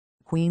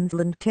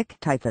Queensland tick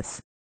typhus,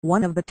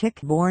 one of the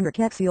tick-borne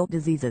rickettsial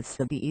diseases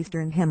of the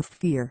Eastern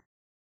Hemisphere.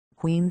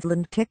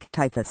 Queensland tick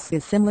typhus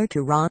is similar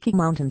to Rocky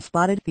Mountain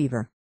spotted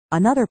fever,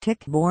 another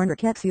tick-borne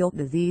rickettsial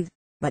disease,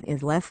 but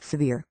is less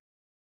severe.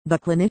 The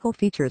clinical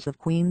features of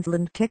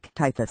Queensland tick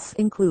typhus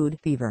include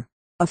fever,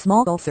 a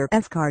small ulcer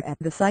scar at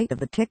the site of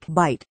the tick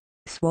bite,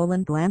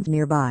 swollen glands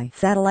nearby,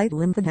 satellite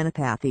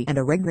lymphadenopathy, and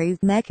a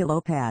red-raised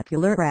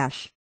maculopapular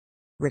rash.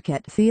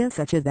 Rickettsia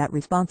such as that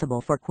responsible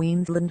for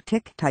Queensland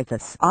tick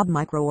typhus are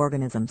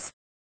microorganisms.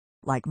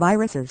 Like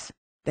viruses,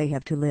 they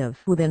have to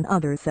live within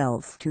other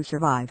cells to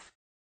survive.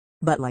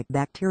 But like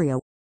bacteria,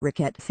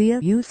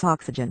 rickettsia use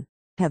oxygen,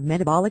 have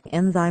metabolic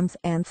enzymes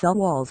and cell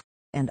walls,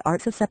 and are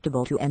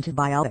susceptible to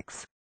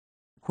antibiotics.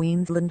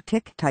 Queensland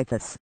tick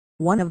typhus,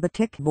 one of the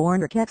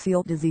tick-borne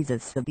rickettsial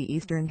diseases of the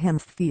Eastern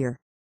Hemisphere.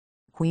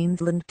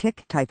 Queensland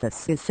tick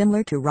typhus is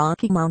similar to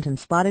Rocky Mountain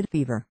spotted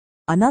fever,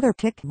 another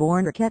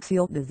tick-borne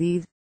rickettsial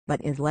disease,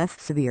 but is less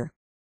severe.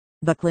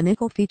 The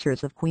clinical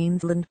features of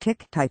Queensland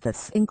tick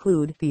typhus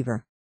include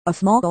fever, a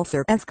small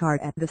ulcer scar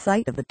at the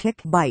site of the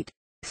tick bite,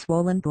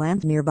 swollen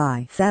glands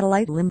nearby,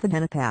 satellite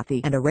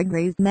lymphadenopathy, and a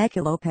red-raised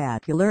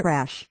maculopapular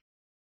rash.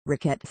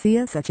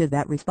 Rickettsia such as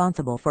that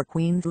responsible for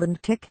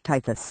Queensland tick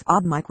typhus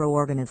are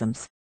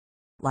microorganisms.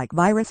 Like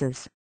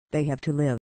viruses, they have to live